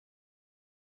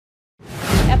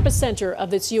epicenter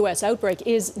of this U.S. outbreak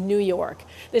is New York.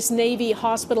 This Navy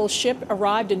hospital ship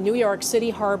arrived in New York City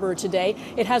Harbor today.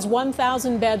 It has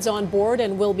 1,000 beds on board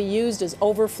and will be used as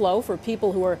overflow for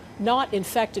people who are not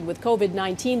infected with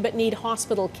COVID-19 but need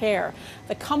hospital care.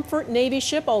 The Comfort Navy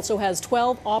ship also has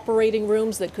 12 operating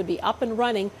rooms that could be up and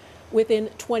running within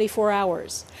 24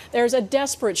 hours. There's a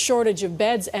desperate shortage of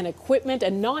beds and equipment,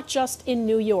 and not just in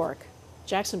New York.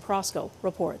 Jackson Proskow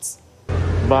reports.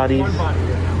 Body.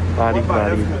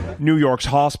 New York's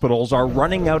hospitals are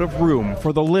running out of room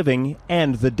for the living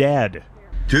and the dead.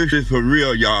 This is for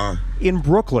real, y'all. In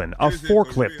Brooklyn, a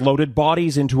forklift loaded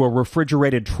bodies into a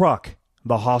refrigerated truck.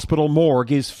 The hospital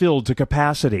morgue is filled to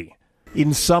capacity.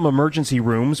 In some emergency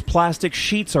rooms, plastic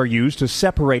sheets are used to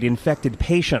separate infected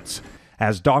patients,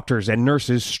 as doctors and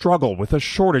nurses struggle with a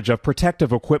shortage of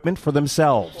protective equipment for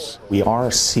themselves. We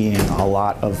are seeing a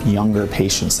lot of younger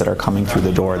patients that are coming through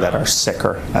the door that are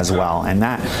sicker as well, and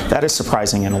that is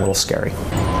surprising and a little scary.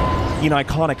 In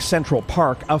iconic Central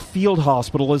Park, a field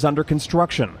hospital is under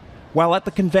construction, while at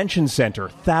the convention center,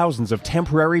 thousands of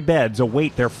temporary beds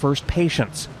await their first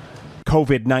patients.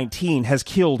 COVID-19 has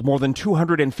killed more than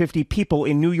 250 people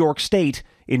in New York State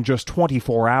in just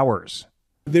 24 hours.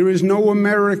 There is no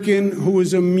American who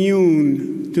is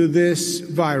immune to this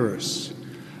virus.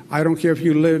 I don't care if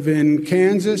you live in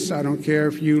Kansas. I don't care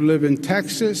if you live in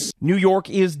Texas. New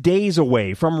York is days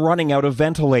away from running out of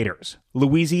ventilators.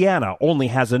 Louisiana only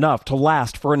has enough to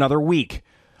last for another week.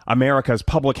 America's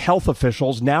public health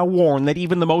officials now warn that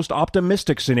even the most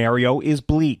optimistic scenario is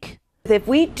bleak. If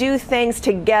we do things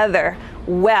together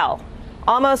well,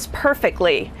 almost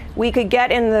perfectly, we could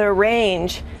get in the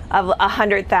range of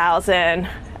 100,000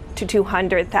 to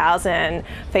 200,000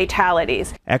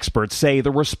 fatalities. Experts say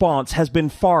the response has been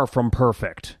far from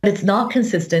perfect. It's not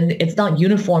consistent, it's not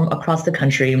uniform across the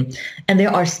country, and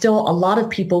there are still a lot of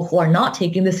people who are not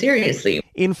taking this seriously.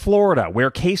 In Florida,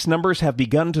 where case numbers have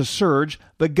begun to surge,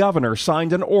 the governor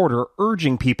signed an order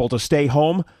urging people to stay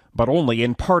home, but only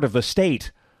in part of the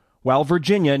state, while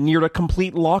Virginia neared a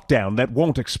complete lockdown that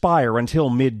won't expire until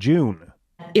mid-June.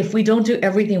 If we don't do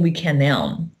everything we can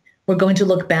now, we're going to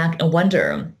look back and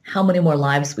wonder how many more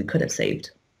lives we could have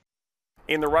saved.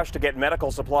 In the rush to get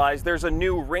medical supplies, there's a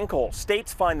new wrinkle.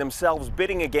 States find themselves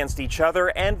bidding against each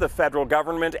other and the federal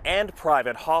government and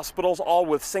private hospitals, all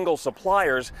with single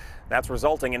suppliers. That's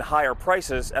resulting in higher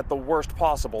prices at the worst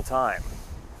possible time.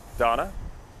 Dawna?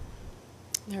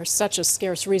 There's such a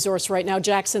scarce resource right now.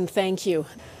 Jackson, thank you.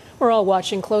 We're all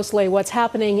watching closely what's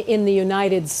happening in the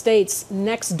United States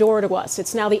next door to us.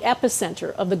 It's now the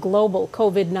epicenter of the global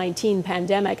COVID-19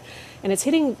 pandemic, and it's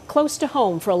hitting close to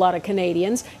home for a lot of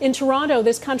Canadians. In Toronto,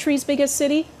 this country's biggest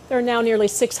city, there are now nearly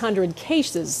 600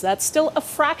 cases. That's still a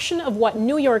fraction of what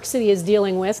New York City is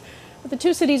dealing with, but the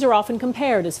two cities are often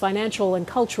compared as financial and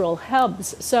cultural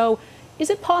hubs. So is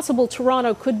it possible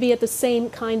Toronto could be at the same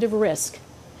kind of risk?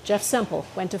 Jeff Semple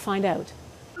went to find out.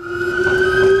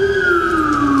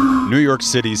 New York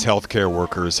City's healthcare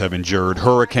workers have endured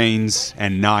hurricanes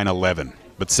and 9/11,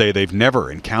 but say they've never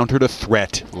encountered a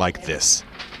threat like this.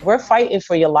 We're fighting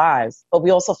for your lives, but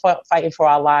we also fighting for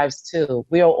our lives too.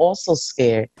 We are also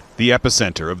scared. The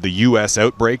epicenter of the U.S.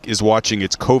 outbreak is watching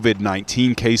its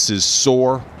COVID-19 cases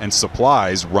soar and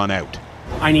supplies run out.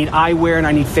 I need eyewear and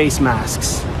I need face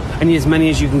masks. I need as many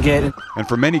as you can get. And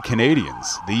for many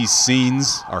Canadians, these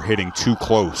scenes are hitting too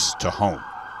close to home.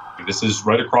 This is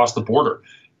right across the border.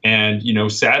 And,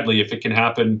 sadly, if it can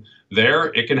happen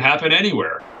there, it can happen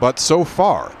anywhere. But so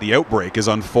far, the outbreak is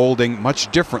unfolding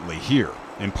much differently here,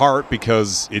 in part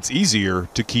because it's easier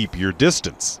to keep your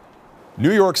distance.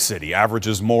 New York City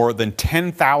averages more than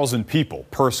 10,000 people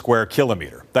per square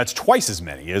kilometer. That's twice as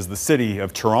many as the city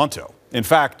of Toronto. In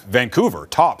fact, Vancouver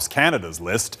tops Canada's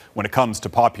list when it comes to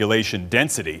population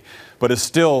density, but is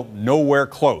still nowhere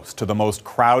close to the most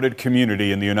crowded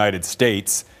community in the United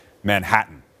States,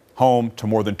 Manhattan, home to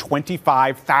more than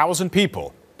 25,000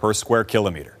 people per square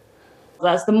kilometer.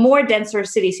 As the more denser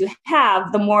cities you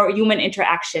have, the more human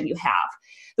interaction you have.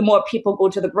 The more people go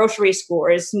to the grocery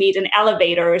stores, meet in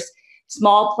elevators,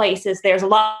 small places. There's a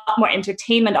lot more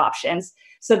entertainment options.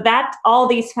 So that all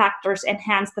these factors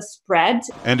enhance the spread.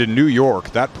 And in New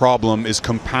York, that problem is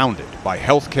compounded by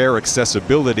healthcare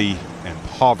accessibility and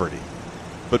poverty.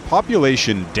 But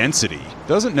population density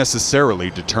doesn't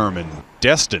necessarily determine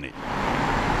destiny.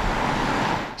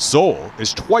 Seoul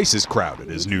is twice as crowded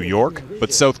as New York,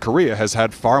 but South Korea has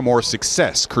had far more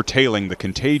success curtailing the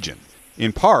contagion.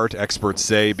 In part, experts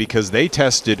say, because they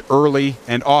tested early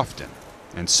and often,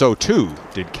 and so too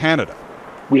did Canada.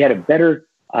 We had a better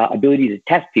ability to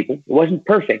test people. It wasn't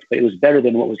perfect, but it was better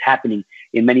than what was happening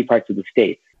in many parts of the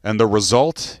state. And the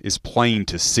result is plain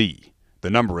to see. the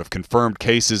number of confirmed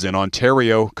cases in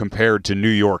Ontario compared to New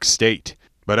York State.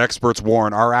 But experts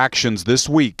warn our actions this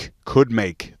week could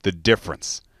make the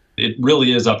difference. It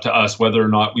really is up to us whether or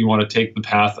not we want to take the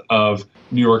path of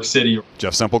New York City.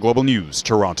 Jeff Semple, Global News,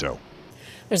 Toronto.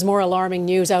 There's more alarming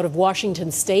news out of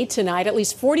Washington state tonight. At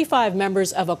least 45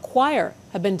 members of a choir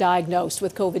have been diagnosed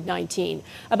with COVID-19.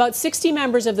 About 60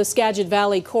 members of the Skagit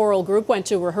Valley Choral Group went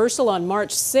to rehearsal on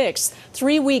March 6th.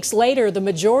 3 weeks later, the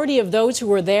majority of those who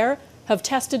were there have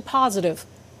tested positive,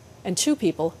 and 2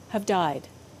 people have died.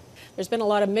 There's been a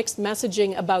lot of mixed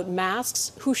messaging about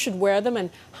masks, who should wear them, and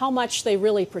how much they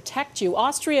really protect you.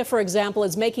 Austria, for example,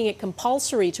 is making it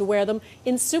compulsory to wear them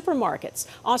in supermarkets.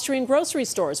 Austrian grocery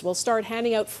stores will start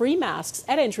handing out free masks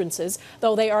at entrances,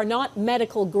 though they are not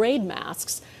medical-grade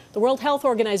masks. The World Health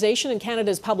Organization and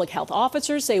Canada's public health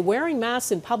officers say wearing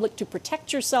masks in public to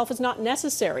protect yourself is not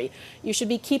necessary. You should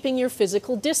be keeping your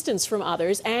physical distance from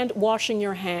others and washing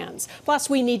your hands. Plus,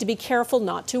 we need to be careful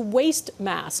not to waste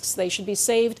masks. They should be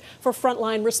saved for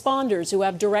frontline responders who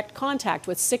have direct contact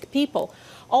with sick people.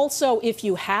 Also, if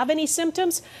you have any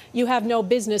symptoms, you have no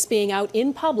business being out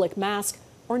in public, mask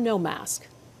or no mask.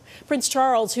 Prince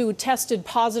Charles, who tested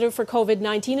positive for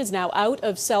COVID-19, is now out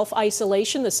of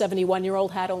self-isolation. The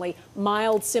 71-year-old had only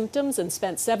mild symptoms and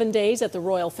spent 7 days at the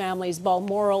royal family's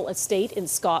Balmoral estate in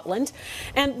Scotland.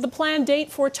 And the planned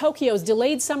date for Tokyo's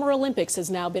delayed Summer Olympics has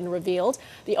now been revealed.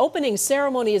 The opening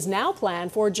ceremony is now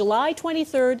planned for July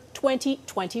 23rd,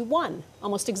 2021,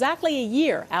 almost exactly a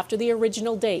year after the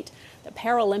original date. The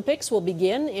Paralympics will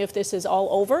begin, if this is all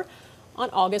over, on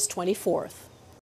August 24th.